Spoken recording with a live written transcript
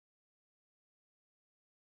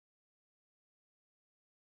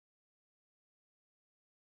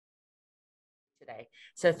today.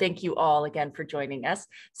 So thank you all again for joining us.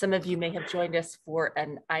 Some of you may have joined us for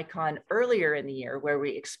an icon earlier in the year where we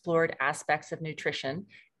explored aspects of nutrition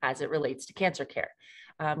as it relates to cancer care.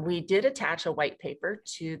 We did attach a white paper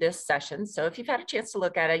to this session. So if you've had a chance to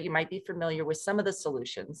look at it, you might be familiar with some of the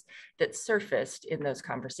solutions that surfaced in those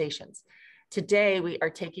conversations. Today, we are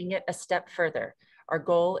taking it a step further. Our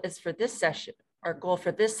goal for this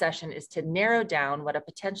session is to narrow down what a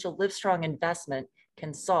potential Livestrong investment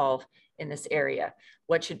can solve in this area.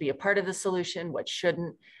 What should be a part of the solution, what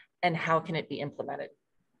shouldn't, and how can it be implemented?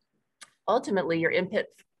 Ultimately, your input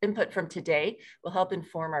from today will help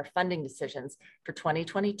inform our funding decisions for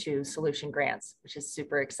 2022 solution grants, which is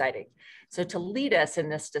super exciting. So to lead us in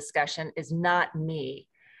this discussion is not me.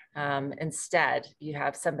 Instead, you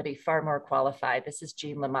have somebody far more qualified. This is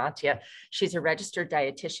Jean Lamantia. She's a registered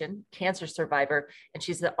dietitian, cancer survivor, and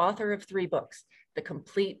she's the author of 3 books: The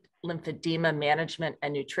Complete Lymphedema Management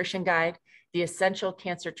and Nutrition Guide, The Essential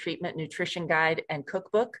Cancer Treatment Nutrition Guide and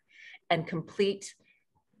Cookbook, and Complete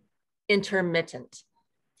Intermittent.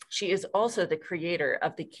 She is also the creator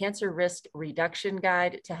of the Cancer Risk Reduction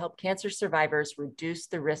Guide to help cancer survivors reduce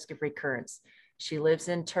the risk of recurrence. She lives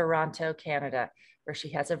in Toronto, Canada, where she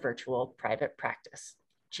has a virtual private practice.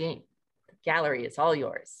 Jean, the gallery is all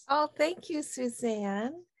yours. Oh, thank you,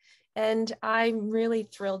 Suzanne. And I'm really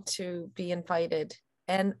thrilled to be invited.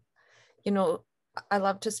 And, you know, I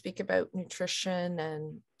love to speak about nutrition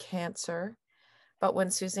and cancer. But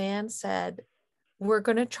when Suzanne said, we're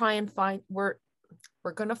going to try and find, we're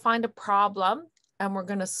going to find a problem and we're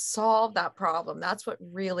going to solve that problem, that's what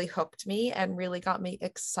really hooked me and really got me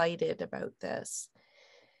excited about this.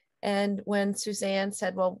 And when Suzanne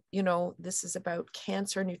said, well, you know, this is about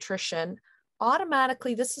cancer nutrition,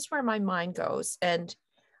 automatically, this is where my mind goes. And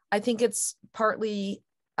I think it's partly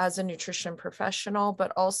as a nutrition professional,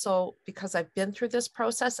 but also because I've been through this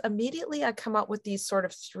process. Immediately, I come up with these sort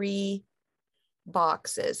of 3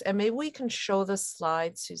 boxes. And maybe we can show the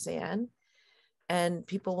slide, Suzanne, and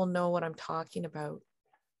people will know what I'm talking about.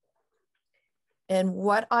 And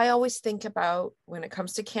what I always think about when it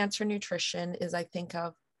comes to cancer nutrition is I think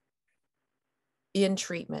of in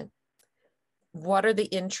treatment. What are the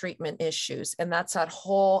in treatment issues? And that's that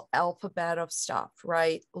whole alphabet of stuff,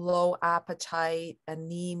 right? Low appetite,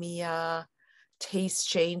 anemia, taste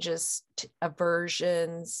changes,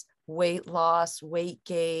 aversions, weight loss, weight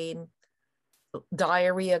gain,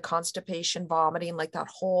 diarrhea, constipation, vomiting, like that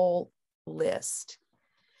whole list.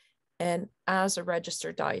 And as a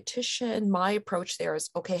registered dietitian, my approach there is,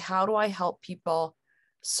 okay, how do I help people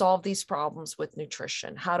solve these problems with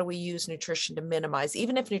nutrition? How do we use nutrition to minimize,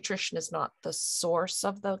 even if nutrition is not the source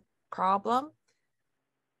of the problem,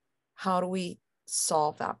 how do we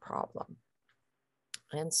solve that problem?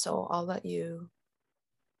 And so I'll let you.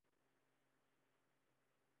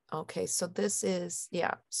 Okay, so this is,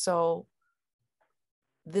 yeah, so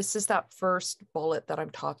this is that first bullet that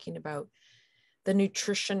I'm talking about, the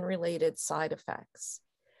nutrition related side effects.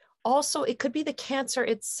 Also, it could be the cancer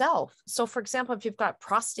itself. So for example, if you've got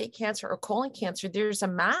prostate cancer or colon cancer, there's a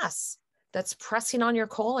mass that's pressing on your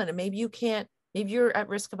colon and maybe you're at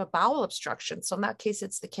risk of a bowel obstruction. So in that case,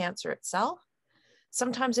 it's the cancer itself.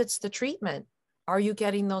 Sometimes it's the treatment. Are you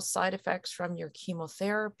getting those side effects from your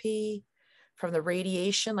chemotherapy, from the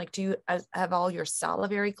radiation? Like, do you have all your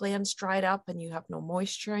salivary glands dried up and you have no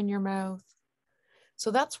moisture in your mouth?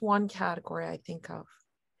 So that's one category I think of.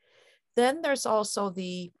 Then there's also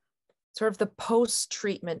the sort of the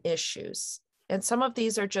post-treatment issues. And some of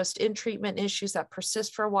these are just in-treatment issues that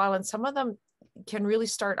persist for a while. And some of them can really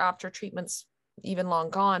start after treatment's even long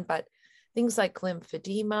gone, but things like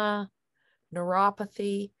lymphedema,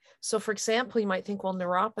 neuropathy. So for example, you might think, well,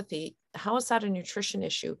 neuropathy, how is that a nutrition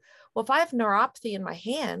issue? Well, if I have neuropathy in my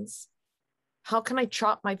hands, how can I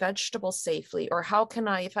chop my vegetables safely? Or how can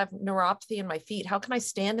I, if I have neuropathy in my feet, how can I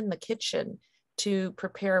stand in the kitchen to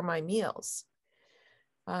prepare my meals?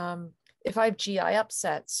 If I have GI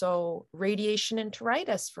upset, so radiation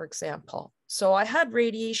enteritis, for example. So I had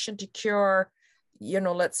radiation to cure, you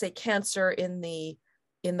know, let's say cancer in the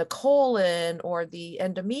colon or the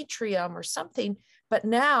endometrium or something. But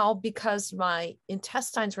now, because my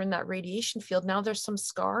intestines were in that radiation field, now there's some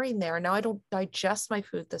scarring there. Now I don't digest my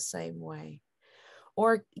food the same way.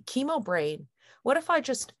 Or chemo brain. What if I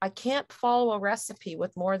can't follow a recipe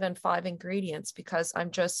with more than 5 ingredients because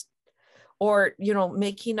I'm just, or, you know,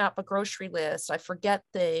 making up a grocery list, I forget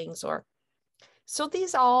things, or, so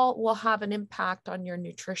these all will have an impact on your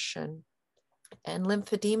nutrition. And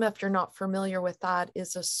lymphedema, if you're not familiar with that,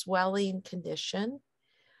 is a swelling condition.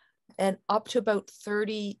 And up to about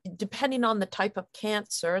 30, depending on the type of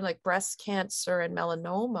cancer, like breast cancer and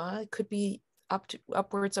melanoma, it could be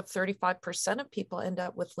upwards of 35% of people end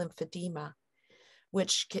up with lymphedema,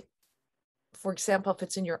 which, for example, if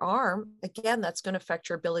it's in your arm, again, that's going to affect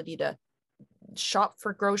your ability to shop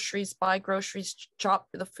for groceries, buy groceries, chop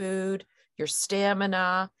the food, your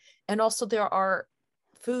stamina. And also there are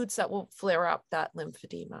foods that will flare up that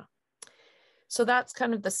lymphedema. So that's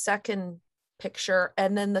kind of the second picture.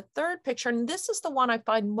 And then the third picture, and this is the one I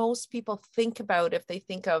find most people think about if they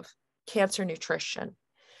think of cancer nutrition,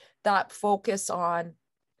 that focus on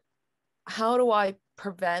how do I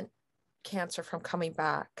prevent cancer from coming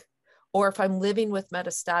back? Or if I'm living with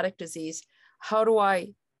metastatic disease, how do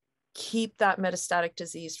I keep that metastatic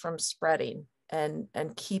disease from spreading and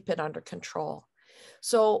keep it under control?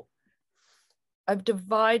 So I've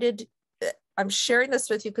divided, I'm sharing this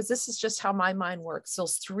with you because this is just how my mind works.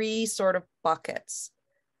 Those three sort of buckets: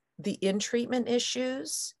 the in-treatment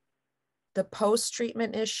issues, the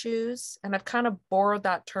post-treatment issues, and I've kind of borrowed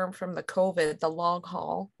that term from the COVID, the long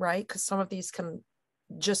haul, right? Because some of these can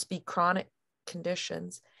just be chronic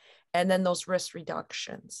conditions, and then those risk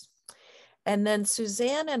reductions. And then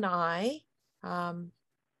Suzanne and I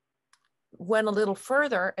went a little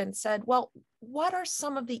further and said, well, what are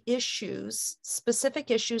some of the issues, specific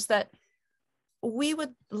issues that we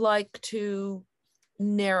would like to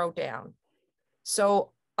narrow down?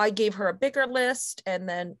 So I gave her a bigger list, and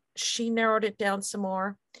then she narrowed it down some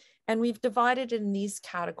more. And we've divided it in these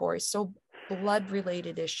categories. So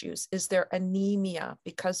blood-related issues. Is there anemia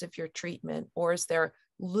because of your treatment? Or is there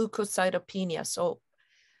leukocytopenia? So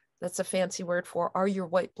that's a fancy word for, are your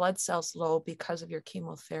white blood cells low because of your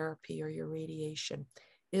chemotherapy or your radiation?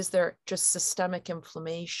 Is there just systemic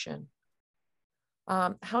inflammation?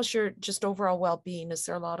 How's your just overall well-being? Is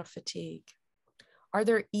there a lot of fatigue? Are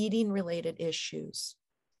there eating-related issues?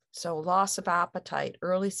 So loss of appetite,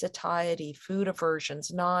 early satiety, food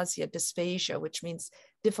aversions, nausea, dysphagia, which means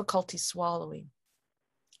difficulty swallowing.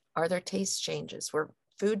 Are there taste changes where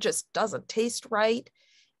food just doesn't taste right?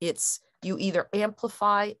 You either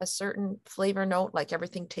amplify a certain flavor note, like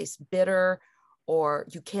everything tastes bitter, or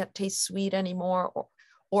you can't taste sweet anymore,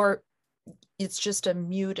 or it's just a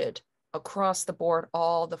muted across the board,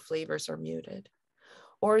 all the flavors are muted.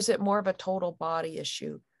 Or is it more of a total body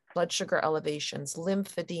issue? Blood sugar elevations,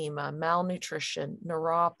 lymphedema, malnutrition,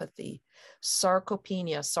 neuropathy,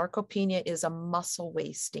 sarcopenia. Sarcopenia is a muscle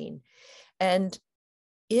wasting, and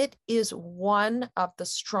it is one of the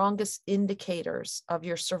strongest indicators of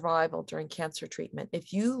your survival during cancer treatment.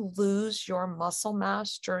 If you lose your muscle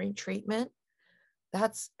mass during treatment,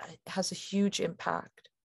 that has a huge impact.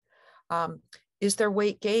 Is there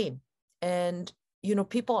weight gain? And,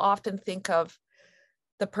 people often think of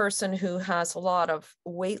the person who has a lot of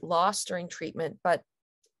weight loss during treatment, but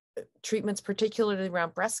treatments, particularly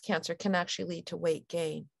around breast cancer, can actually lead to weight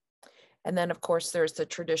gain. And then, of course, there's the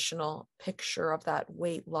traditional picture of that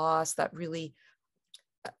weight loss, that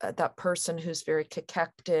person who's very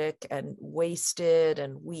cachectic and wasted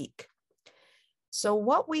and weak. So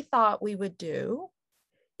what we thought we would do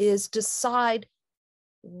is decide,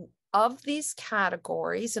 of these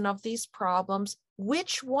categories and of these problems,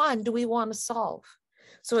 which one do we want to solve?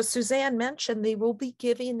 So as Suzanne mentioned, they will be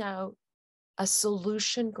giving out a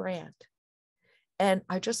solution grant. And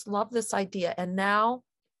I just love this idea. And now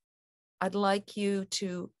I'd like you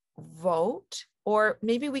to vote, or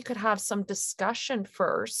maybe we could have some discussion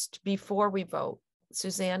first before we vote.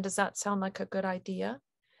 Suzanne, does that sound like a good idea?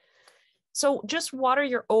 So just what are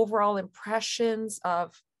your overall impressions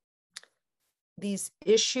of these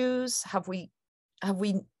issues? Have we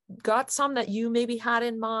got some that you maybe had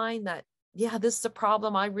in mind that, yeah, this is a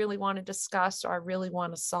problem I really want to discuss or I really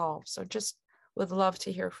want to solve? So just would love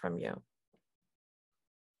to hear from you.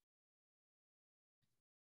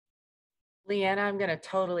 Leanna, I'm going to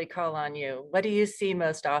totally call on you. What do you see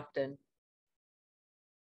most often?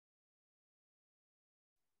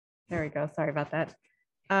 There we go. Sorry about that.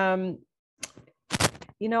 I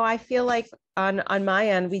feel like on my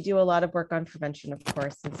end, we do a lot of work on prevention, of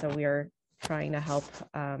course. And so we are trying to help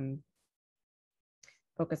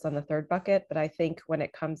focus on the third bucket. But I think when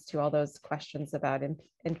it comes to all those questions about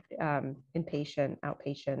inpatient,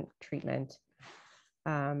 outpatient treatment,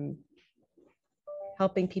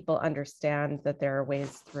 helping people understand that there are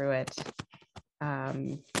ways through it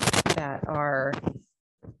that are,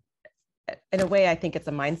 in a way, I think it's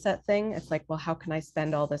a mindset thing. It's like, well, how can I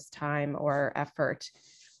spend all this time or effort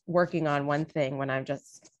working on one thing when I'm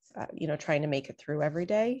just, trying to make it through every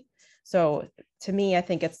day? So to me, I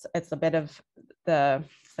think it's a bit of the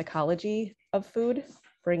psychology of food,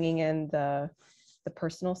 bringing in the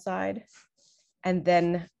personal side, and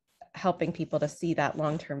then helping people to see that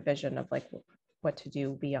long-term vision of like what to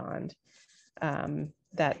do beyond.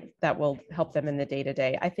 that will help them in the day to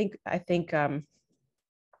day. I think I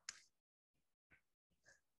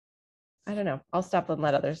don't know. I'll stop and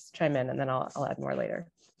let others chime in, and then I'll add more later.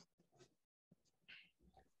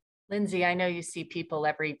 Lindsay, I know you see people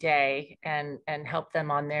every day and help them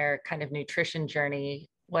on their kind of nutrition journey.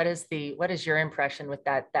 What is your impression with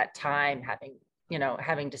that time,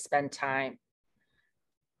 having to spend time?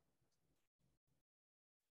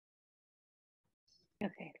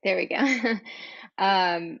 Okay, there we go.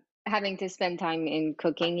 Having to spend time in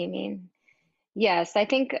cooking, you mean? Yes, I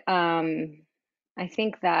think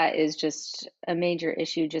that is just a major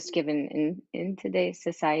issue, just given in today's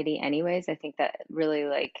society. Anyways, I think that really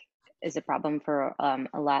like is a problem for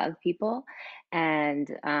a lot of people, and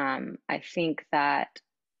I think that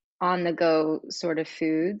on the go sort of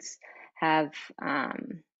foods have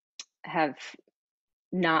have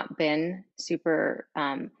not been super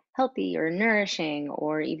healthy or nourishing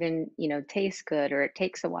or even taste good, or it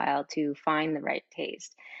takes a while to find the right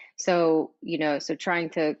taste. So so trying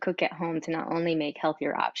to cook at home to not only make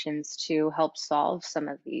healthier options to help solve some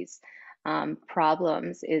of these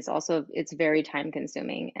problems is also, it's very time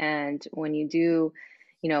consuming. And when you do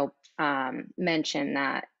mention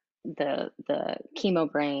that the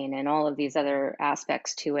chemo brain and all of these other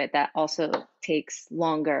aspects to it, that also takes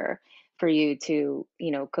longer for you to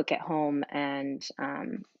cook at home. And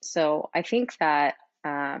so I think that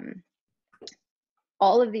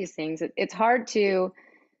all of these things, it's hard to,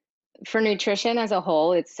 for nutrition as a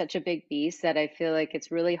whole, it's such a big beast that I feel like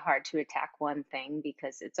it's really hard to attack one thing,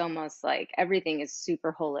 because it's almost like everything is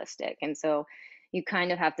super holistic. And so you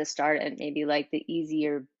kind of have to start at maybe like the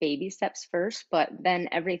easier baby steps first, but then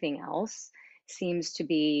everything else seems to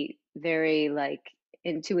be very like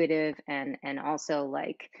intuitive, and also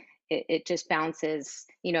like it just bounces.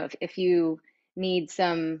 If you need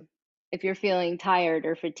some, if you're feeling tired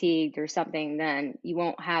or fatigued or something, then you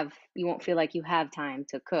won't feel like you have time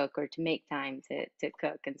to cook, or to make time to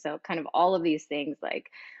cook. And so kind of all of these things like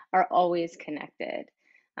are always connected.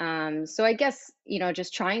 So I guess,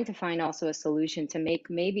 just trying to find also a solution to make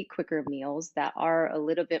maybe quicker meals that are a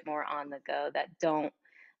little bit more on the go, that don't,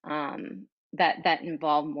 that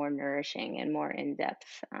involve more nourishing and more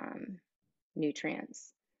in-depth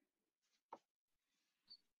nutrients.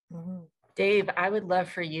 Mm-hmm. Dave, I would love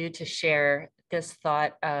for you to share this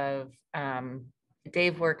thought of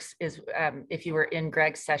Dave works if you were in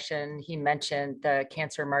Greg's session, he mentioned the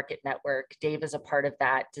Cancer Market Network. Dave is a part of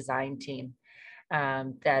that design team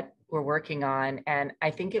that we're working on. And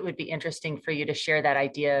I think it would be interesting for you to share that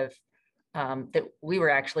idea of that we were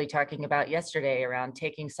actually talking about yesterday around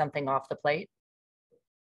taking something off the plate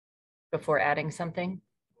before adding something.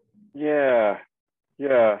 Yeah.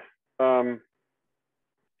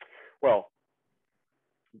 Well,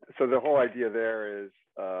 so the whole idea there is,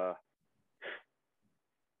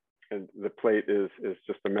 and the plate is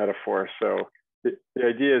just a metaphor. So the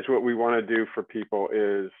idea is, what we want to do for people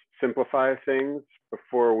is simplify things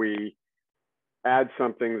before we add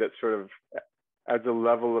something that sort of adds a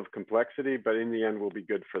level of complexity, but in the end will be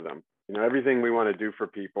good for them. Everything we want to do for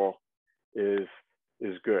people is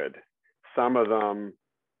good. Some of them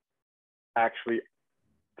actually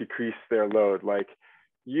decrease their load. Like,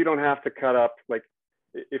 you don't have to cut up, like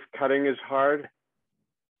if cutting is hard,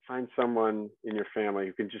 find someone in your family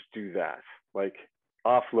who can just do that, like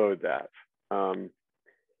offload that.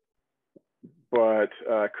 But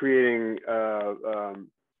creating,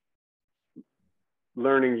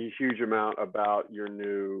 learning a huge amount about your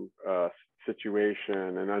new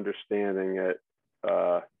situation and understanding it,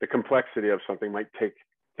 the complexity of something might take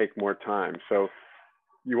more time. So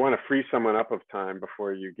you want to free someone up of time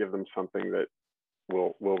before you give them something that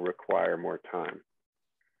will require more time.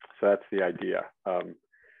 So that's the idea.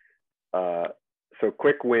 So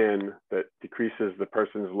quick win that decreases the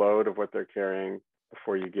person's load of what they're carrying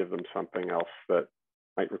before you give them something else that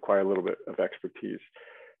might require a little bit of expertise.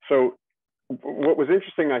 So what was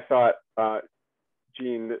interesting, I thought,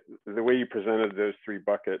 Jean, the way you presented those three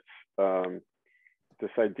buckets,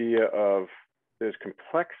 this idea of there's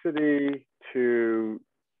complexity to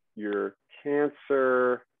your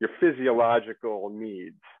cancer, your physiological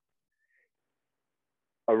needs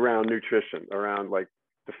around nutrition, around like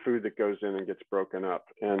the food that goes in and gets broken up.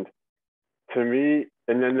 And to me,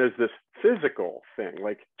 and then there's this physical thing,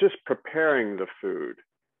 like just preparing the food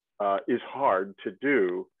is hard to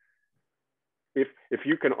do. If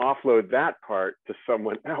you can offload that part to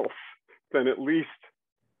someone else, then at least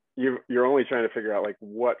you're only trying to figure out like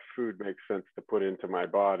what food makes sense to put into my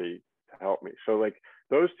body to help me. So like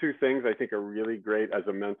those two things I think are really great as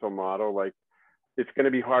a mental model. Like, it's going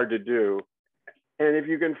to be hard to do. And if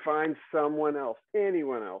you can find someone else,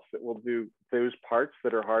 anyone else that will do those parts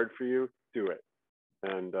that are hard for you, do it.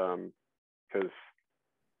 And because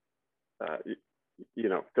you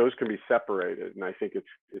know, those can be separated, and I think it's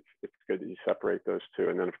good that you separate those two.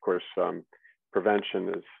 And then of course,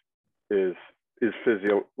 prevention is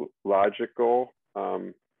physiological,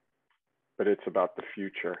 but it's about the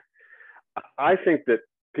future. I think that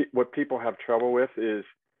what people have trouble with is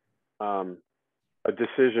a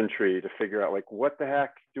decision tree to figure out, like, what the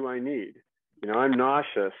heck do I need? You know, I'm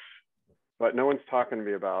nauseous, but no one's talking to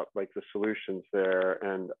me about like the solutions there,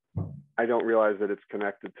 and I don't realize that it's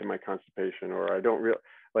connected to my constipation, or I don't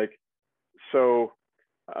like. So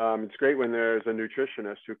it's great when there's a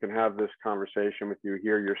nutritionist who can have this conversation with you,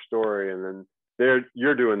 hear your story, and then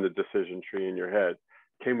you're doing the decision tree in your head.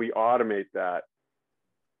 Can we automate that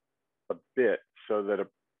a bit so that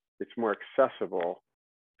it's more accessible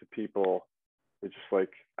to people? It's just like,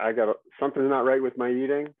 something's not right with my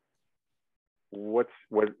eating. What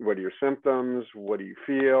are your symptoms? What do you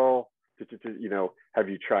feel? You know, have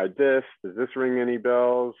you tried this? Does this ring any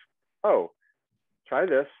bells? Oh, try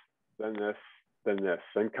this, then this, then this,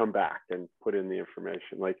 then come back and put in the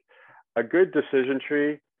information. Like, a good decision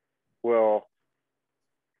tree will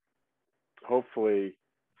hopefully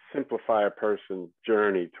simplify a person's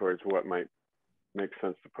journey towards what might make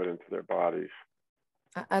sense to put into their bodies.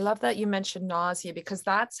 I love that you mentioned nausea, because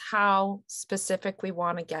that's how specific we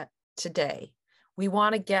want to get today. We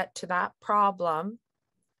want to get to that problem,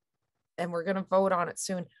 and we're going to vote on it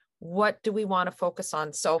soon. What do we want to focus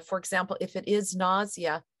on? So for example, if it is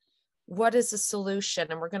nausea, what is the solution?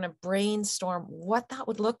 And we're going to brainstorm what that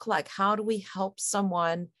would look like. How do we help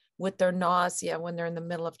someone with their nausea when they're in the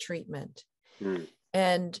middle of treatment?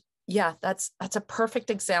 And yeah, that's a perfect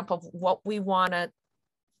example of what we want to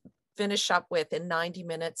finish up with in 90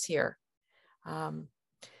 minutes here.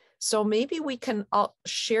 So maybe we can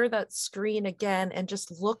share that screen again and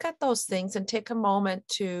just look at those things and take a moment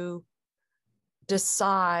to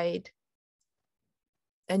decide.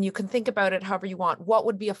 And you can think about it however you want. What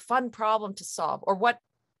would be a fun problem to solve? Or what,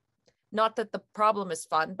 not that the problem is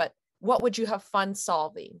fun, but what would you have fun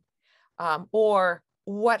solving? Or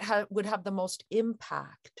what would have the most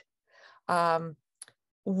impact?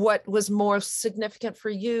 What was more significant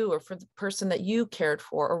for you or for the person that you cared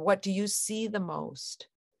for? Or what do you see the most?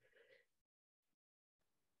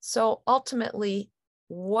 So ultimately,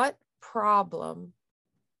 what problem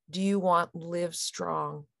do you want Live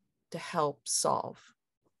Strong to help solve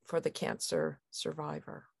for the cancer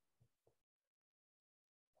survivor?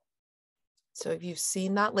 So if you've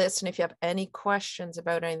seen that list, and if you have any questions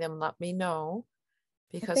about any of them, let me know,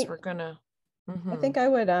 because we're gonna. I think I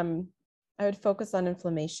would focus on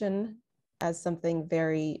inflammation as something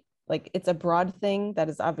very, like, it's a broad thing that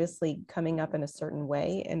is obviously coming up in a certain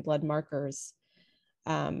way in blood markers,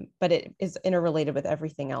 but it is interrelated with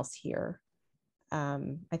everything else here.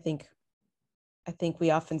 I think we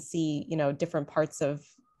often see, you know, different parts of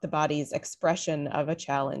the body's expression of a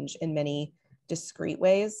challenge in many discrete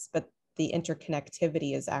ways, but the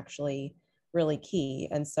interconnectivity is actually really key.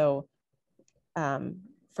 And so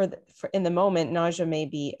for in the moment, nausea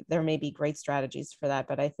there may be great strategies for that,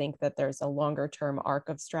 but I think that there's a longer term arc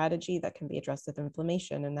of strategy that can be addressed with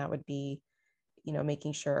inflammation. And that would be, you know,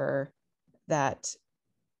 making sure that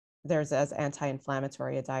there's as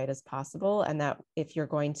anti-inflammatory a diet as possible. And that if you're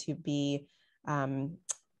going to be,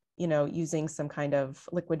 you know, using some kind of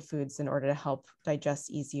liquid foods in order to help digest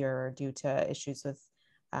easier due to issues with,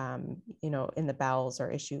 you know, in the bowels,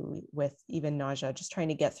 or issue with even nausea, just trying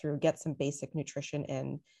to get some basic nutrition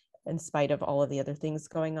in spite of all of the other things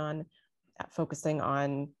going on, focusing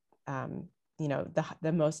on, you know,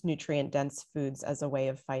 the most nutrient dense foods as a way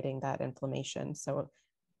of fighting that inflammation. So,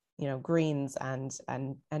 you know, greens and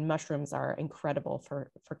mushrooms are incredible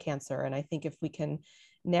for cancer. And I think if we can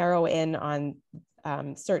narrow in on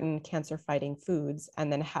certain cancer fighting foods, and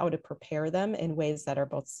then how to prepare them in ways that are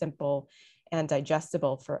both simple and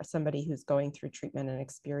digestible for somebody who's going through treatment and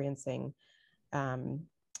experiencing a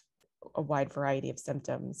wide variety of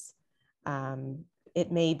symptoms.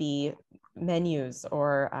 It may be menus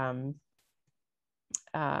or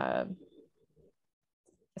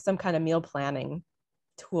some kind of meal planning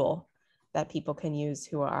tool that people can use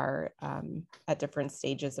who are at different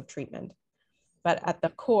stages of treatment. But at the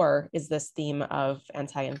core is this theme of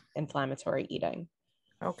anti-inflammatory eating.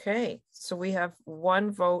 Okay, so we have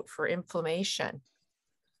one vote for inflammation.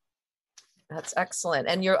 That's excellent.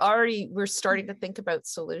 And we're starting to think about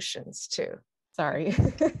solutions too. Sorry.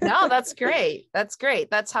 No, that's great. That's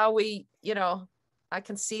great. That's how we, you know, I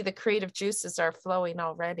can see the creative juices are flowing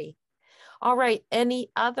already. All right,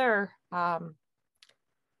 any other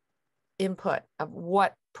input of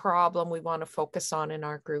what problem we want to focus on in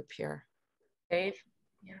our group here. Dave?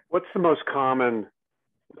 What's the most common,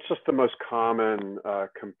 what's just the most common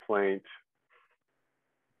complaint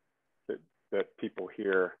that people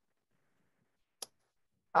hear?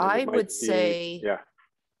 I would say yeah,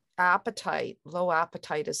 appetite, low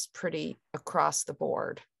appetite is pretty across the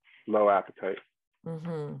board. low appetite.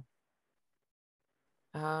 Mm-hmm.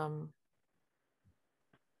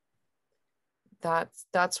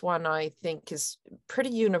 That's one I think is pretty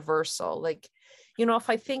universal. Like, you know, if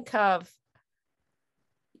I think of,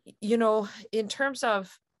 you know, in terms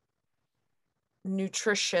of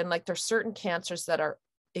nutrition, like there's certain cancers that are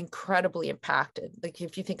incredibly impacted. Like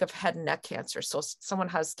if you think of head and neck cancer, so someone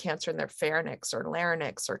has cancer in their pharynx or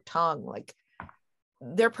larynx or tongue, like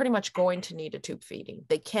they're pretty much going to need a tube feeding.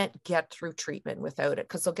 They can't get through treatment without it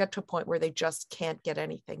because they'll get to a point where they just can't get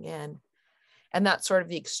anything in. And that's sort of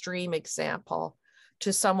the extreme example.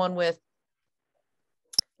 To someone with,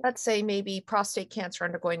 let's say, maybe prostate cancer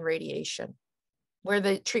undergoing radiation, where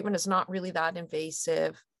the treatment is not really that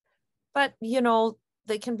invasive, but, you know,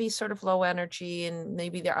 they can be sort of low energy and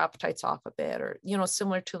maybe their appetite's off a bit, or, you know,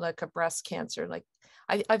 similar to like a breast cancer. Like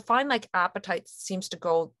I find like appetite seems to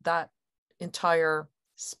go that entire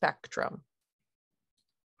spectrum.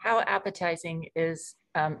 How appetizing is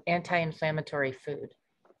anti-inflammatory food?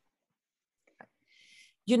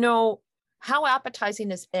 You know, how appetizing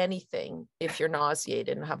is anything if you're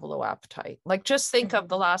nauseated and have a low appetite? Like just think of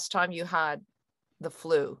the last time you had the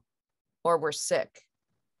flu or were sick.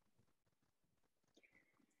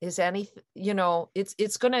 Is anything, you know,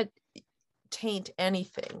 it's going to taint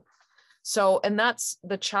anything. So, and that's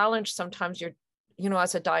the challenge sometimes you're, you know,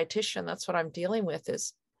 as a dietitian, that's what I'm dealing with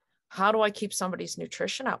is how do I keep somebody's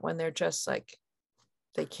nutrition up when they're just like,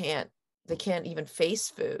 they can't even face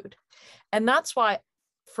food. And that's why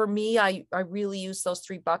for me, I really use those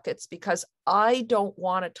 3 buckets, because I don't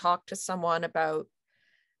want to talk to someone about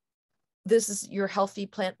this is your healthy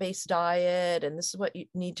plant-based diet and this is what you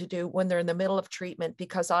need to do when they're in the middle of treatment,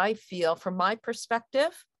 because I feel from my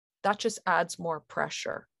perspective, that just adds more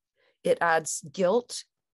pressure. It adds guilt.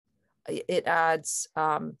 It adds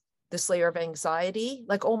this layer of anxiety,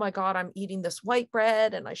 like, oh my God, I'm eating this white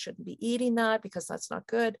bread and I shouldn't be eating that because that's not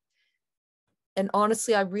good. And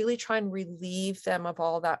honestly, I really try and relieve them of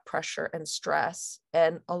all that pressure and stress.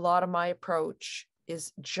 And a lot of my approach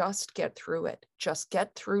is just get through it. Just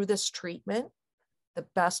get through this treatment the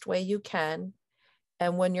best way you can.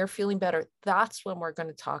 And when you're feeling better, that's when we're going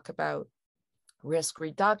to talk about risk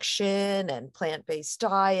reduction and plant-based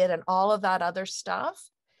diet and all of that other stuff.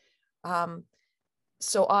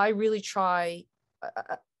 So I really try,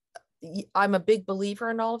 I'm a big believer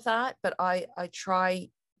in all of that, but I try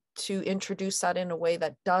to introduce that in a way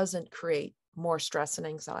that doesn't create more stress and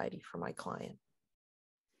anxiety for my client.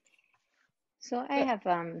 So I have,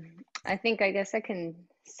 I guess I can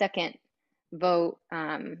second vote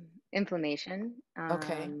inflammation.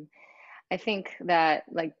 Okay. I think that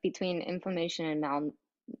like between inflammation and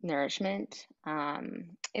malnourishment,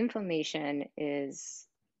 inflammation is,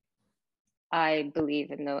 I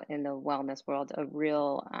believe in the wellness world, a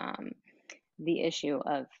real the issue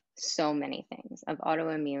of so many things, of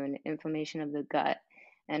autoimmune inflammation of the gut.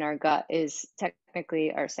 And our gut is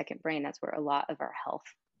technically our second brain. That's where a lot of our health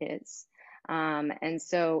is. And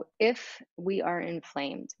so if we are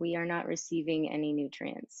inflamed, we are not receiving any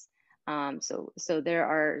nutrients. So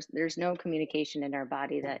there's no communication in our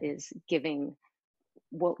body that is giving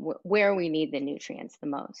where we need the nutrients the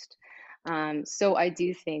most. So I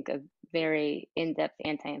do think a very in-depth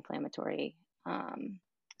anti-inflammatory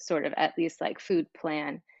sort of, at least like food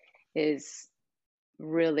plan is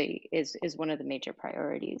really is one of the major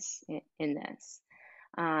priorities in this.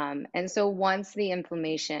 And so once the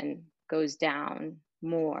inflammation goes down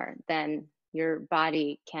more, then your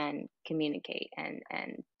body can communicate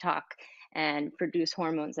and talk and produce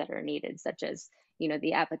hormones that are needed, such as, you know,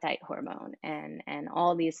 the appetite hormone, and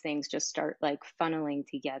all these things just start like funneling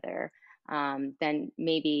together. Then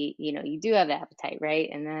maybe, you know, you do have appetite, right?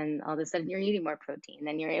 And then all of a sudden you're eating more protein,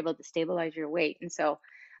 then you're able to stabilize your weight. And so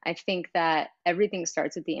I think that everything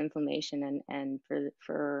starts with the inflammation, and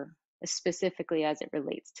for specifically as it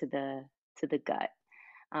relates to the gut,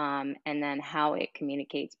 and then how it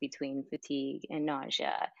communicates between fatigue and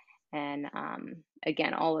nausea, and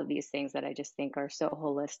again, all of these things that I just think are so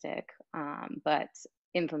holistic. But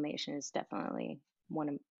inflammation is definitely one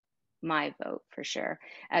of my vote for sure.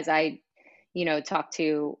 As I, you know, talk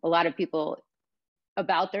to a lot of people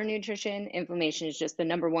about their nutrition, inflammation is just the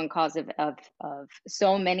 #1 cause of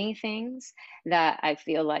so many things, that I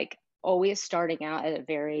feel like always starting out at a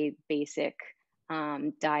very basic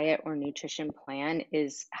diet or nutrition plan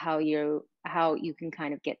is how you can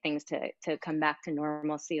kind of get things to come back to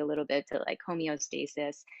normalcy a little bit, to like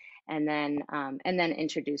homeostasis, and then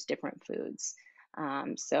introduce different foods.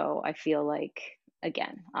 So I feel like,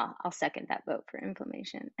 again, I'll second that vote for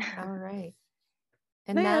inflammation. All right.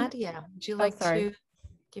 And Can I add- Nadia, would you Oh, like sorry. to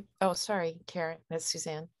give, oh, sorry, Karen, Miss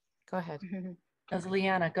Suzanne, go ahead. That was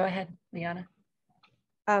Liana. Go ahead, Liana.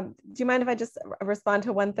 Do you mind if I just respond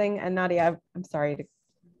to one thing? And Nadia, I'm sorry to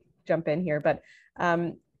jump in here, but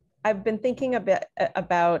I've been thinking a bit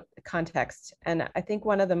about context. And I think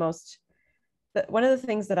one of the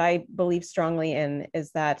things that I believe strongly in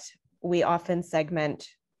is that we often segment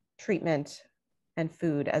treatment and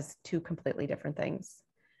food as two completely different things.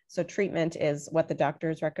 So treatment is what the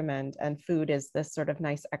doctors recommend, and food is this sort of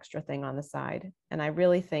nice extra thing on the side. And I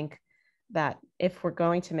really think that if we're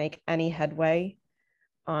going to make any headway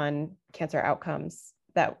on cancer outcomes,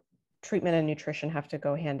 that treatment and nutrition have to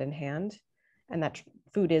go hand in hand, and that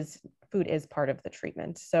food is part of the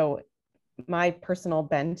treatment. So my personal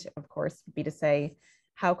bent, of course, would be to say,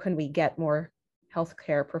 how can we get more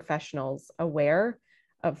healthcare professionals aware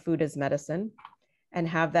of food as medicine, and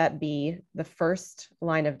have that be the first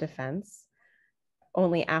line of defense,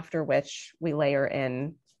 only after which we layer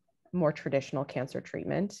in more traditional cancer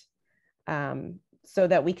treatment, so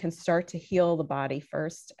that we can start to heal the body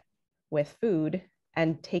first with food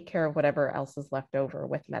and take care of whatever else is left over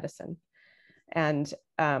with medicine. And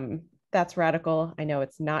that's radical. I know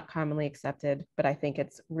it's not commonly accepted, but I think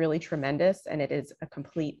it's really tremendous, and it is a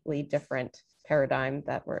completely different paradigm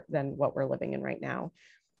than what we're living in right now.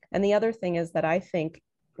 And the other thing is that I think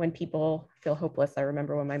when people feel hopeless, I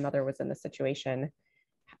remember when my mother was in the situation,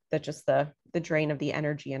 that just the drain of the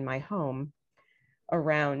energy in my home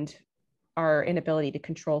around our inability to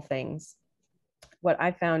control things. What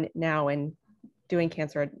I found now in doing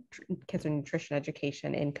cancer nutrition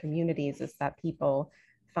education in communities is that people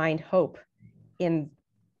find hope in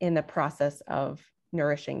the process of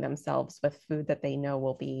nourishing themselves with food that they know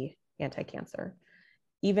will be anti-cancer.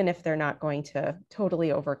 Even if they're not going to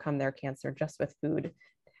totally overcome their cancer just with food,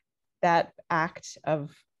 that act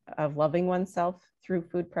of loving oneself through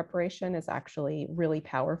food preparation is actually really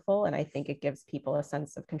powerful. And I think it gives people a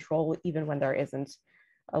sense of control, even when there isn't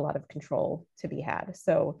a lot of control to be had.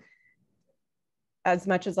 So as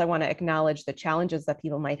much as I want to acknowledge the challenges that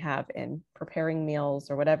people might have in preparing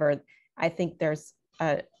meals or whatever, I think there's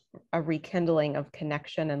a rekindling of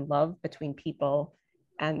connection and love between people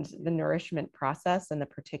and the nourishment process and the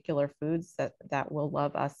particular foods that will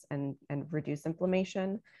love us and reduce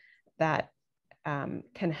inflammation, that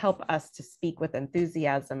can help us to speak with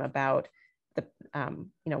enthusiasm about the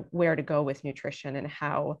where to go with nutrition, and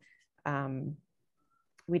how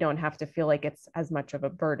we don't have to feel like it's as much of a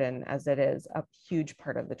burden as it is a huge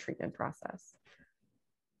part of the treatment process.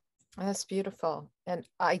 That's beautiful. And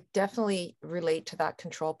I definitely relate to that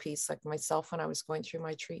control piece, like myself when I was going through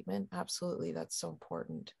my treatment. Absolutely, that's so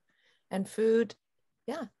important. And food,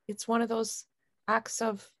 yeah, it's one of those acts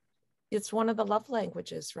of, it's one of the love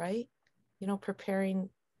languages, right? You know, preparing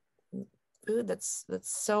food that's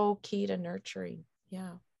so key to nurturing.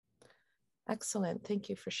 Yeah. Excellent. Thank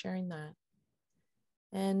you for sharing that.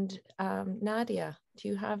 And Nadia, do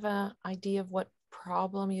you have an idea of what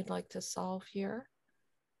problem you'd like to solve here?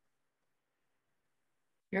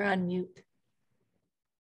 You're on mute.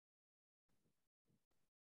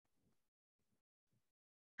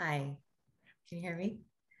 Hi, can you hear me?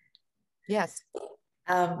 Yes.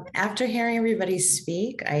 After hearing everybody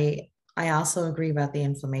speak, I also agree about the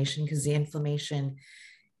inflammation, because the inflammation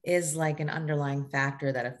is like an underlying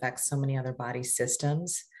factor that affects so many other body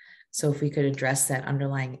systems. So if we could address that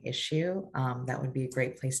underlying issue, that would be a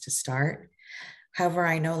great place to start. However,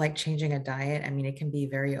 I know like changing a diet, I mean, it can be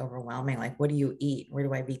very overwhelming. Like, what do you eat? Where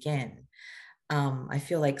do I begin? I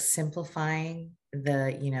feel like simplifying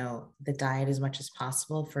the diet as much as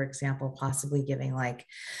possible. For example, possibly giving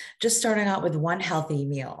just starting out with one healthy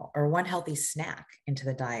meal or one healthy snack into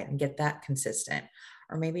the diet and get that consistent.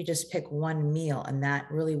 Or maybe just pick one meal and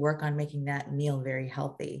that really work on making that meal very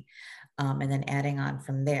healthy. And then adding on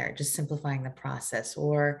from there, just simplifying the process.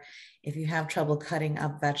 Or if you have trouble cutting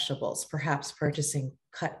up vegetables, perhaps purchasing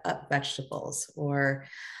cut up vegetables, or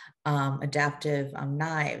adaptive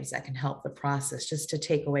knives that can help the process, just to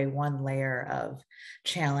take away one layer of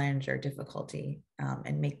challenge or difficulty,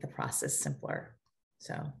 and make the process simpler.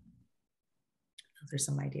 So those are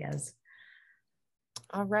some ideas.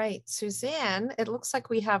 All right, Suzanne, it looks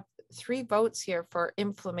like we have 3 votes here for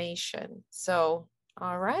inflammation. So,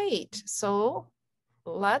 all right, so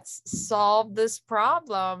let's solve this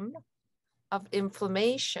problem of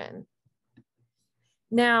inflammation.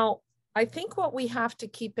 Now, I think what we have to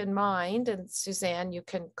keep in mind, and Suzanne, you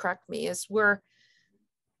can correct me, is we're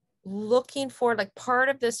looking for, like, part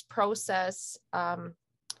of this process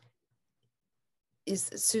is,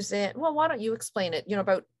 Suzanne, well, why don't you explain it,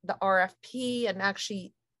 about the RFP, and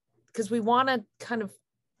actually, because we want to kind of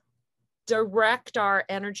direct our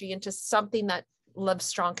energy into something that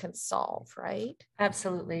Livestrong can solve, right?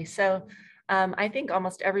 Absolutely. So I think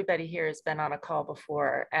almost everybody here has been on a call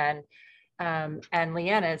before, and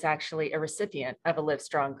Leanna is actually a recipient of a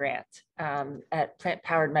Livestrong grant at Plant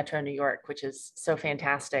Powered Metro New York, which is so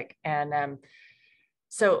fantastic. And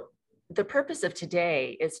so the purpose of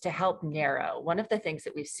today is to help narrow. One of the things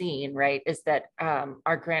that we've seen, right, is that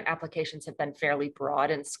our grant applications have been fairly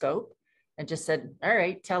broad in scope, and just said, all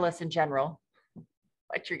right, tell us in general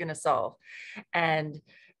what you're going to solve. And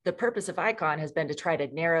the purpose of ICON has been to try to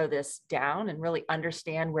narrow this down and really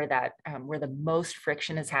understand where that where the most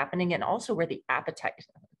friction is happening, and also where the appetite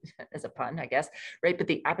is a pun, I guess, right? But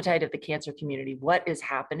the appetite of the cancer community, what is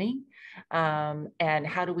happening, and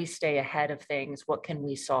how do we stay ahead of things? What can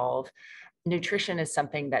we solve? Nutrition is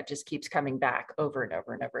something that just keeps coming back over and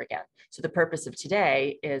over and over again. So the purpose of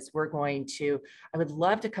today is I would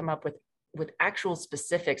love to come up with actual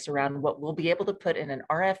specifics around what we'll be able to put in an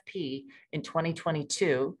RFP in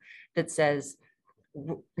 2022 that says,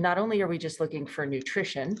 not only are we just looking for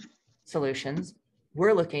nutrition solutions,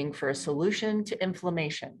 we're looking for a solution to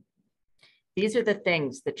inflammation. These are the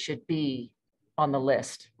things that should be on the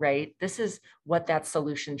list, right? This is what that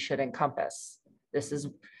solution should encompass. This is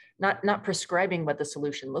not prescribing what the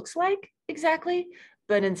solution looks like exactly,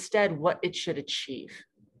 but instead what it should achieve.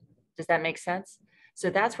 Does that make sense? So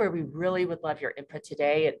that's where we really would love your input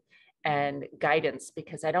today, and guidance,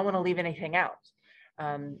 because I don't want to leave anything out.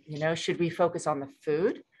 Should we focus on the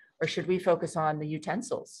food, or should we focus on the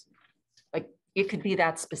utensils? Like, it could be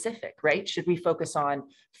that specific, right? Should we focus on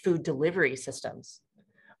food delivery systems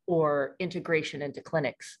or integration into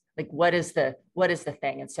clinics? Like, what is the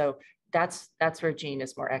thing? And so that's where Jean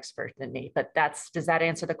is more expert than me, but does that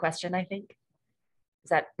answer the question, I think? Does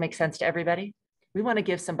that make sense to everybody? We want to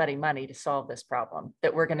give somebody money to solve this problem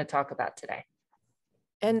that we're going to talk about today.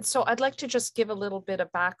 And so I'd like to just give a little bit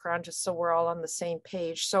of background, just so we're all on the same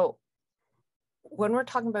page. So when we're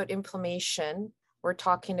talking about inflammation, we're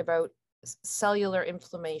talking about cellular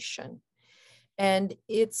inflammation. And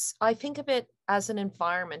I think of it as an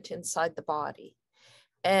environment inside the body.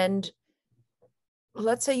 And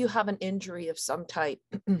let's say you have an injury of some type.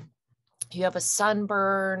 You have a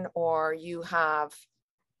sunburn, or you have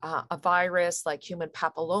a virus like human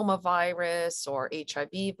papilloma virus, or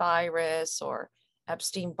HIV virus, or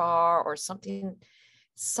Epstein-Barr, or something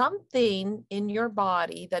in your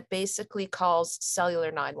body that basically calls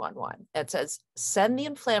cellular 911. It says, send the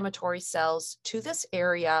inflammatory cells to this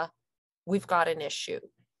area. We've got an issue.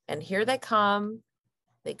 And here they come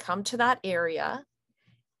to that area.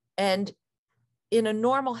 And in a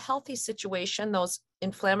normal, healthy situation, those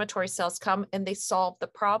inflammatory cells come and they solve the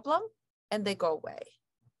problem and they go away.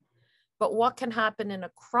 But what can happen in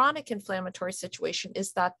a chronic inflammatory situation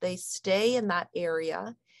is that they stay in that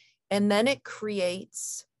area, and then it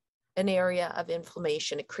creates an area of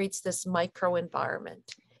inflammation. It creates this microenvironment.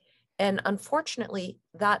 And unfortunately,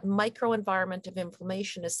 that microenvironment of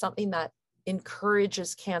inflammation is something that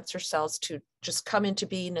encourages cancer cells to just come into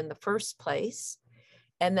being in the first place,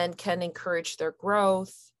 and then can encourage their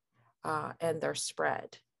growth and their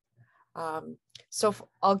spread. So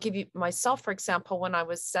I'll give you myself, for example, when I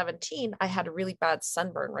was 17, I had a really bad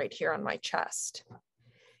sunburn right here on my chest.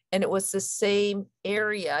 And it was the same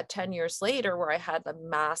area 10 years later where I had a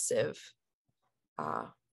massive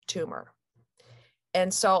tumor.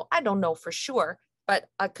 And so I don't know for sure, but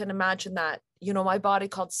I can imagine that, my body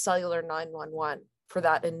called cellular 911 for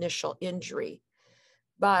that initial injury.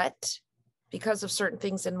 But because of certain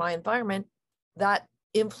things in my environment, that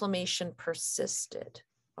inflammation persisted.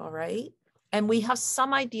 All right. And we have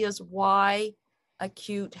some ideas why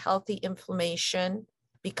acute healthy inflammation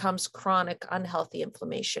becomes chronic unhealthy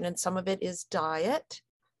inflammation. And some of it is diet.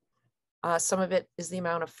 Some of it is the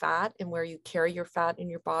amount of fat and where you carry your fat in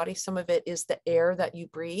your body. Some of it is the air that you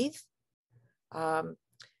breathe.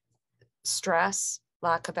 Stress,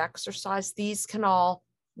 lack of exercise. These can all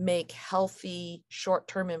make healthy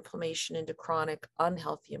short-term inflammation into chronic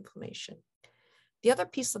unhealthy inflammation. The other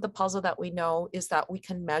piece of the puzzle that we know is that we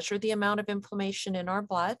can measure the amount of inflammation in our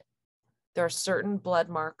blood. There are certain blood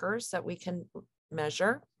markers that we can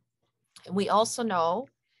measure. And we also know,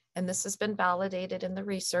 and this has been validated in the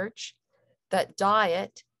research, that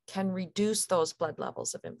diet can reduce those blood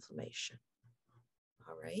levels of inflammation.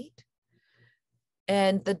 All right.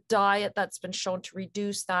 And the diet that's been shown to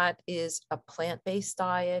reduce that is a plant-based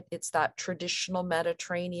diet. It's that traditional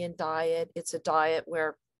Mediterranean diet. It's a diet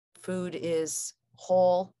where food is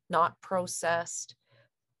whole, not processed.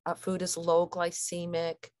 Food is low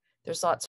glycemic. There's lots